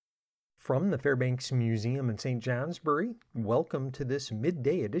From the Fairbanks Museum in St. Johnsbury, welcome to this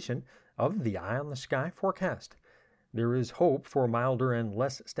midday edition of the Eye on the Sky forecast. There is hope for milder and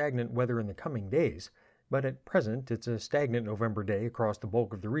less stagnant weather in the coming days, but at present it's a stagnant November day across the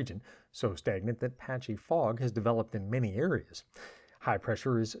bulk of the region, so stagnant that patchy fog has developed in many areas. High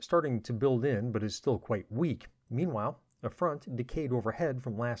pressure is starting to build in, but is still quite weak. Meanwhile, a front decayed overhead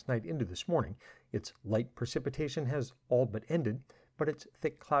from last night into this morning. Its light precipitation has all but ended, but its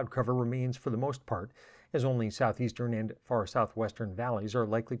thick cloud cover remains for the most part, as only southeastern and far southwestern valleys are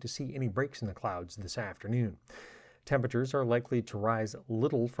likely to see any breaks in the clouds this afternoon. Temperatures are likely to rise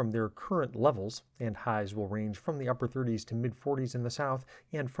little from their current levels, and highs will range from the upper 30s to mid-40s in the south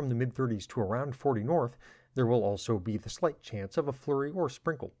and from the mid-30s to around 40 north. There will also be the slight chance of a flurry or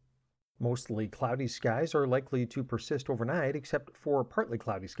sprinkle. Mostly cloudy skies are likely to persist overnight, except for partly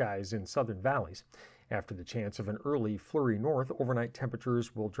cloudy skies in southern valleys. After the chance of an early flurry north, overnight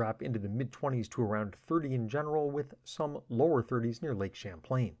temperatures will drop into the mid-20s to around 30 in general, with some lower 30s near Lake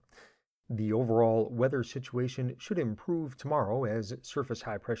Champlain. The overall weather situation should improve tomorrow as surface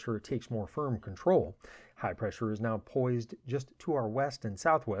high pressure takes more firm control. High pressure is now poised just to our west and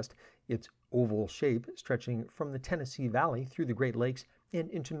southwest, its oval shape stretching from the Tennessee Valley through the Great Lakes and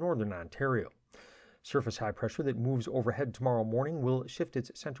into northern Ontario. Surface high pressure that moves overhead tomorrow morning will shift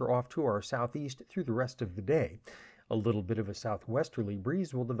its center off to our southeast through the rest of the day. A little bit of a southwesterly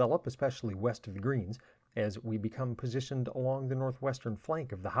breeze will develop, especially west of the Greens, as we become positioned along the northwestern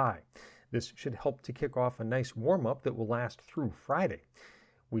flank of the high. This should help to kick off a nice warm-up that will last through Friday.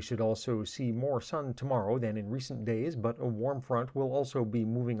 We should also see more sun tomorrow than in recent days, but a warm front will also be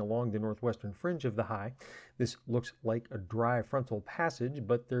moving along the northwestern fringe of the high. This looks like a dry frontal passage,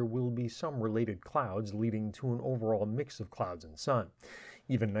 but there will be some related clouds leading to an overall mix of clouds and sun.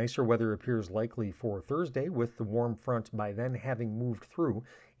 Even nicer weather appears likely for Thursday, with the warm front by then having moved through,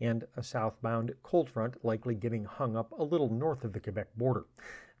 and a southbound cold front likely getting hung up a little north of the Quebec border.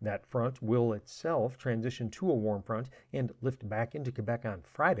 That front will itself transition to a warm front and lift back into Quebec on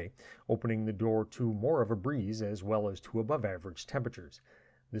Friday, opening the door to more of a breeze as well as to above average temperatures.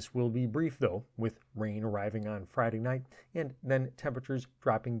 This will be brief though, with rain arriving on Friday night and then temperatures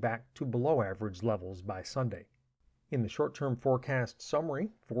dropping back to below average levels by Sunday. In the short-term forecast summary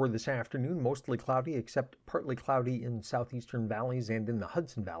for this afternoon, mostly cloudy except partly cloudy in southeastern valleys and in the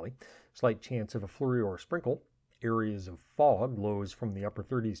Hudson Valley. Slight chance of a flurry or sprinkle. Areas of fog, lows from the upper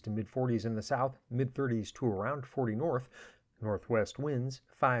 30s to mid-40s in the south, mid-30s to around 40 north. Northwest winds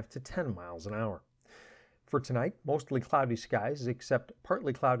 5 to 10 miles an hour. For tonight, mostly cloudy skies except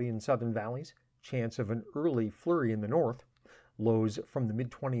partly cloudy in southern valleys. Chance of an early flurry in the north. Lows from the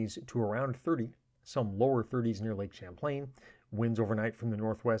mid-20s to around 30. Some lower 30s near Lake Champlain. Winds overnight from the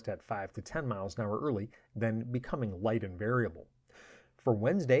northwest at 5 to 10 miles an hour early, then becoming light and variable. For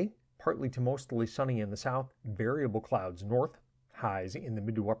Wednesday, partly to mostly sunny in the south, variable clouds north, highs in the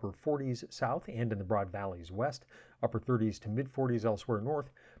mid to upper 40s south and in the broad valleys west, upper 30s to mid 40s elsewhere north.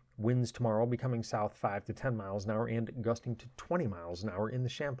 Winds tomorrow becoming south 5 to 10 miles an hour and gusting to 20 miles an hour in the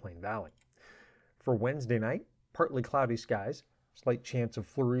Champlain Valley. For Wednesday night, partly cloudy skies, slight chance of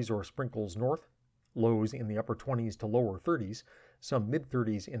flurries or sprinkles north, lows in the upper 20s to lower 30s, some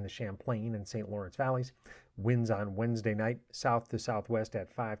mid-30s in the Champlain and St. Lawrence valleys. Winds on Wednesday night, south to southwest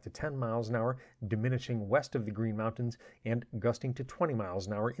at 5 to 10 miles an hour, diminishing west of the Green Mountains and gusting to 20 miles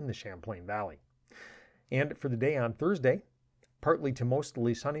an hour in the Champlain Valley. And for the day on Thursday, partly to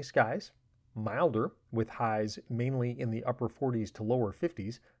mostly sunny skies, milder with highs mainly in the upper 40s to lower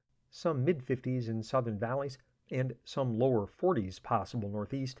 50s, some mid-50s in southern valleys, and some lower 40s possible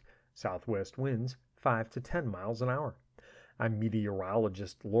northeast. Southwest winds 5 to 10 miles an hour. I'm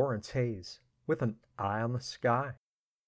meteorologist Lawrence Hayes with an eye on the sky.